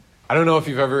I don't know if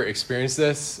you've ever experienced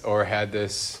this or had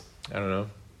this, I don't know,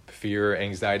 fear or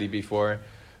anxiety before.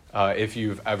 If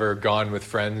you've ever gone with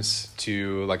friends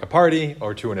to like a party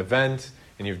or to an event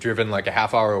and you've driven like a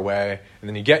half hour away and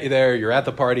then you get there, you're at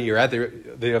the party, you're at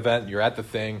the event, you're at the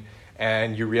thing,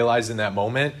 and you realize in that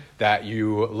moment that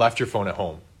you left your phone at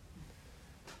home.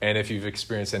 And if you've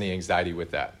experienced any anxiety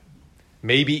with that,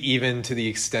 maybe even to the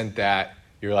extent that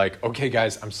you're like, okay,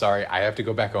 guys, I'm sorry. I have to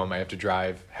go back home. I have to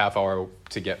drive half hour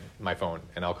to get my phone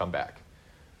and I'll come back.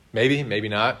 Maybe, maybe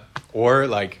not. Or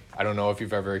like, I don't know if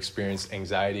you've ever experienced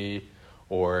anxiety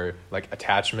or like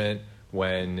attachment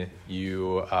when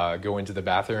you go into the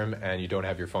bathroom and you don't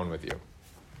have your phone with you.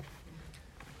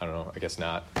 I don't know. I guess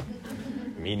not.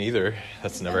 Me neither.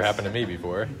 That's never happened to me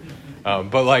before.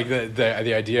 But like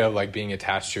the idea of like being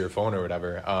attached to your phone or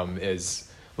whatever is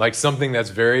like something that's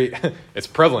very, it's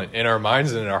prevalent in our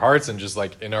minds and in our hearts and just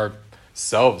like in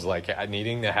ourselves, like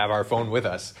needing to have our phone with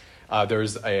us.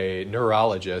 There's a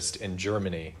neurologist in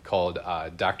Germany called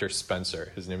Dr.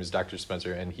 Spencer. His name is Dr.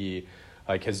 Spencer, and he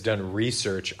like has done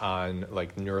research on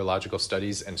like neurological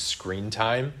studies and screen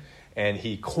time, and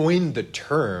he coined the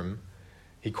term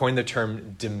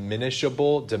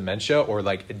diminishable dementia, or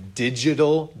like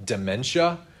digital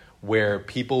dementia, where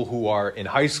people who are in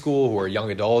high school, who are young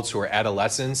adults, who are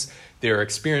adolescents, they're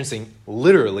experiencing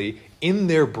literally in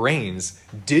their brains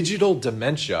digital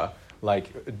dementia.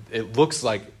 Like it looks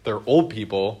like they're old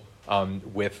people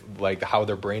with like how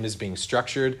their brain is being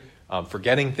structured,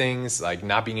 forgetting things, like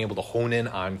not being able to hone in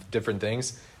on different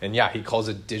things. And yeah, he calls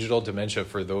it digital dementia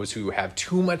for those who have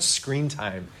too much screen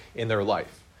time in their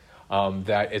life,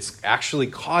 that it's actually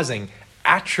causing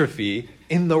atrophy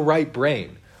in the right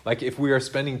brain. Like if we are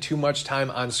spending too much time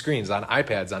on screens, on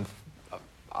iPads, on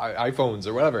iPhones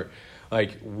or whatever,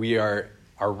 like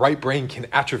our right brain can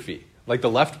atrophy. Like the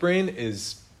left brain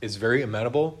is very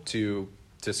amenable to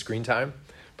screen time,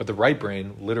 but the right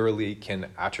brain literally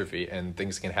can atrophy and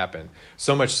things can happen.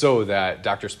 So much so that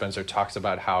Dr. Spencer talks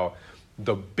about how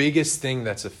the biggest thing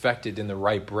that's affected in the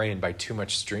right brain by too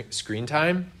much screen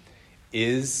time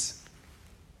is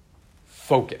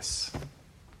focus.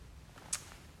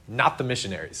 Not the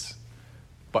missionaries,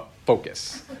 but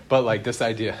focus. But like this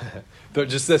idea,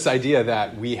 just this idea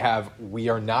that we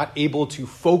are not able to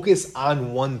focus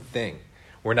on one thing.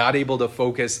 We're not able to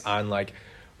focus on like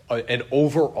an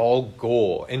overall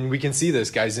goal. And we can see this,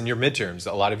 guys, in your midterms.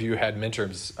 A lot of you had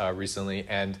midterms recently,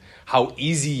 and how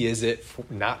easy is it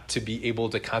not to be able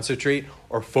to concentrate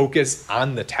or focus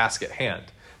on the task at hand?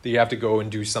 That you have to go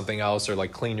and do something else, or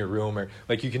like clean your room, or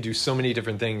like you can do so many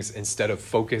different things instead of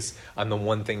focus on the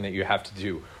one thing that you have to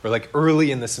do. Or like early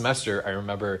in the semester, I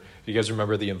remember, do you guys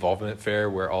remember the involvement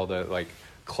fair where all the like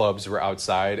clubs were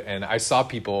outside, and I saw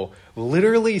people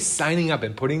literally signing up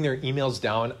and putting their emails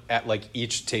down at like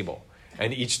each table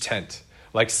and each tent,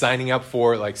 like signing up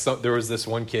for like there was this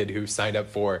one kid who signed up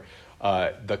for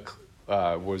the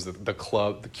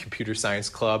club, the computer science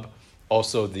club,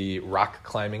 also the rock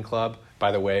climbing club.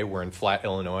 By the way, we're in Flat,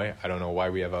 Illinois. I don't know why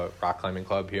we have a rock climbing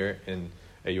club here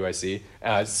at UIC.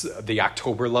 The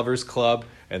October Lovers Club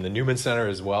and the Newman Center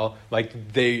as well. Like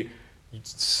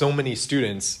so many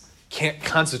students can't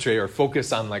concentrate or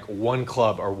focus on like one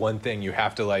club or one thing. You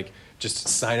have to like just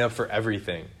sign up for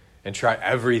everything and try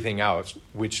everything out,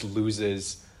 which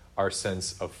loses our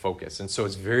sense of focus. And so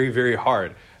it's very, very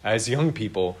hard as young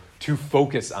people to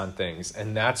focus on things.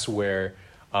 And that's where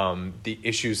the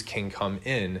issues can come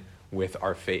in with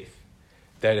our faith.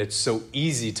 That it's so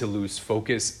easy to lose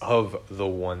focus of the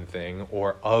one thing,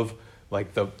 or of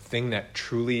like the thing that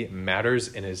truly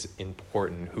matters and is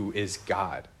important, who is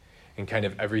God. And kind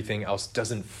of everything else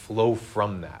doesn't flow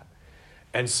from that.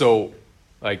 And so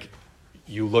like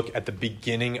you look at the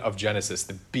beginning of Genesis,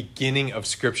 the beginning of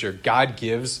Scripture, God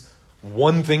gives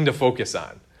one thing to focus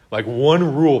on. Like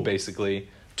one rule, basically,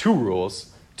 two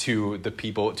rules to the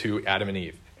people, to Adam and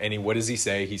Eve. And what does he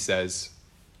say? He says,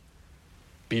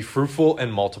 be fruitful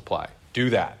and multiply. Do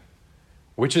that.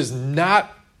 Which is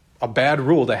not a bad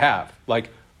rule to have. Like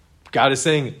God is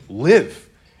saying, live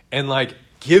and like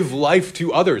give life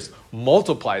to others.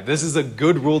 Multiply. This is a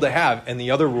good rule to have. And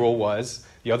the other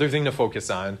thing to focus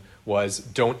on was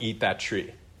don't eat that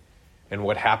tree. And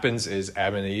what happens is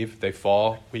Adam and Eve,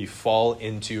 we fall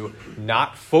into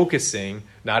not focusing,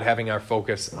 not having our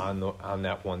focus on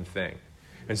that one thing.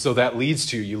 And so that leads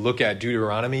to, you look at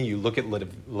Deuteronomy, you look at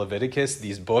Leviticus,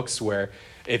 these books where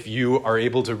if you are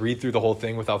able to read through the whole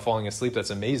thing without falling asleep,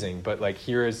 that's amazing. But like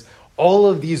here is all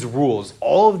of these rules,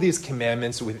 all of these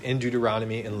commandments within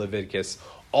Deuteronomy and Leviticus,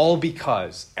 all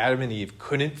because Adam and Eve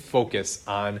couldn't focus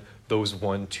on those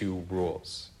 1-2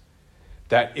 rules.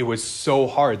 that it was so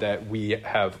hard that we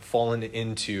have fallen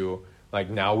into, like,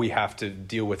 now we have to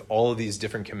deal with all of these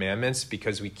different commandments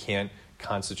because we can't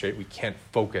concentrate, we can't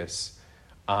focus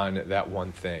on that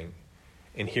one thing.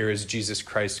 And here is Jesus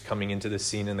Christ coming into the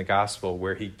scene in the gospel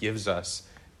where he gives us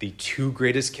the two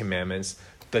greatest commandments,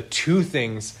 the two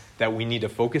things that we need to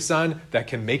focus on that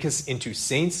can make us into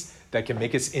saints, that can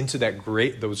make us into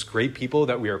those great people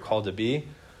that we are called to be.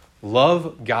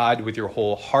 Love God with your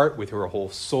whole heart, with your whole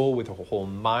soul, with your whole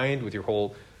mind, with your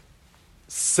whole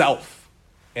self,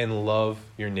 and love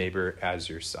your neighbor as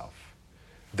yourself.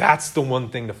 That's the one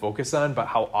thing to focus on, but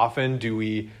how often do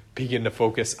we begin to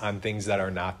focus on things that are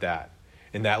not that?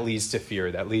 And that leads to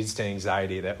fear, that leads to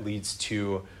anxiety, that leads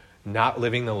to not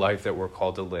living the life that we're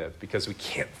called to live because we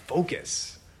can't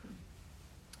focus.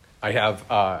 I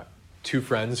have two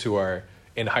friends who are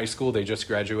in high school. They just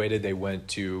graduated. They went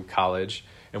to college.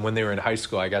 And when they were in high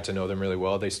school, I got to know them really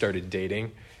well. They started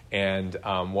dating. And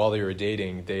while they were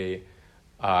dating, they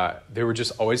were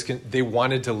just always, they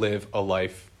wanted to live a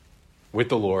life with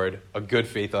the Lord, a good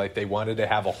faith life. They wanted to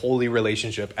have a holy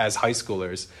relationship as high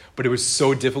schoolers. But it was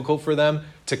so difficult for them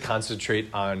to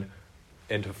concentrate on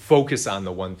and to focus on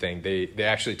the one thing. They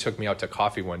actually took me out to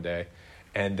coffee one day.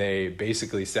 And they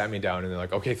basically sat me down and they're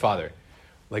like, okay, Father,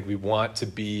 like, we want to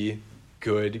be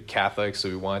good Catholics, so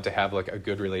we want to have like a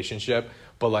good relationship,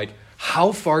 but like,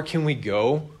 how far can we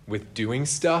go with doing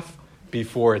stuff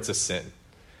before it's a sin?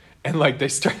 And like, they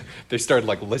started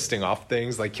like listing off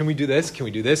things like, can we do this? Can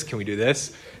we do this? Can we do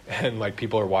this? And like,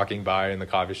 people are walking by in the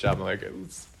coffee shop. I'm like,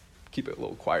 let's keep it a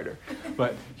little quieter.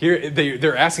 But here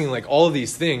they're asking like all of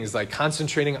these things, like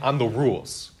concentrating on the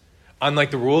rules, on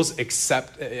like the rules,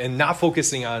 except and not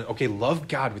focusing on, okay, love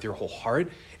God with your whole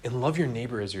heart and love your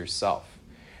neighbor as yourself.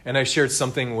 And I shared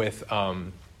something with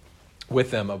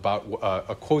them about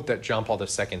a quote that John Paul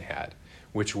II had,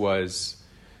 which was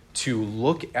to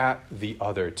look at the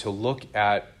other, to look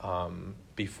at,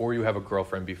 before you have a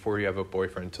girlfriend, before you have a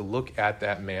boyfriend, to look at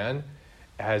that man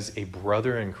as a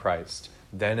brother in Christ,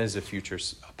 then as a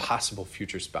possible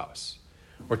future spouse.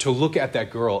 Or to look at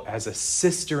that girl as a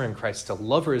sister in Christ, to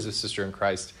love her as a sister in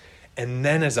Christ, and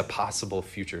then as a possible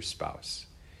future spouse.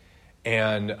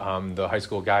 And the high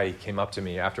school guy, he came up to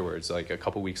me afterwards, like a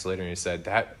couple weeks later, and he said,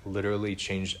 that literally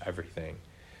changed everything.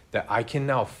 That I can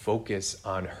now focus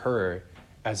on her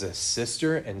as a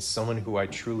sister and someone who I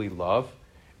truly love,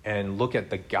 and look at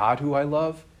the God who I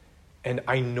love, and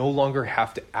I no longer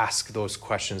have to ask those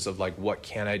questions of like, what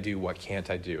can I do, what can't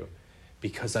I do?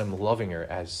 Because I'm loving her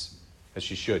as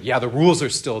she should. Yeah, the rules are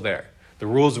still there. The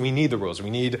rules, we need the rules. We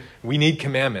need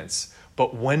commandments.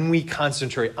 But when we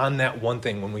concentrate on that one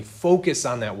thing, when we focus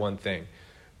on that one thing,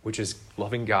 which is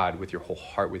loving God with your whole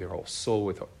heart, with your whole soul,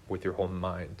 with your whole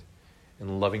mind,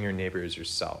 and loving your neighbor as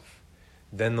yourself,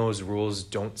 then those rules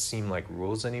don't seem like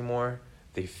rules anymore.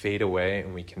 They fade away,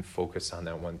 and we can focus on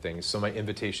that one thing. So my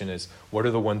invitation is, what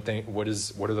are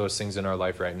those things in our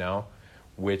life right now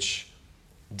which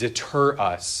deter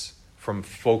us from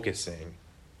focusing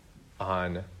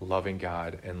on loving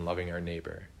God and loving our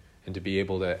neighbor? And to be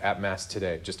able to, at Mass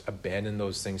today, just abandon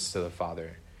those things to the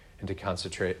Father and to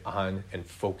concentrate on and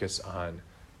focus on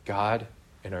God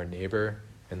and our neighbor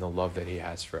and the love that he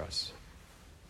has for us.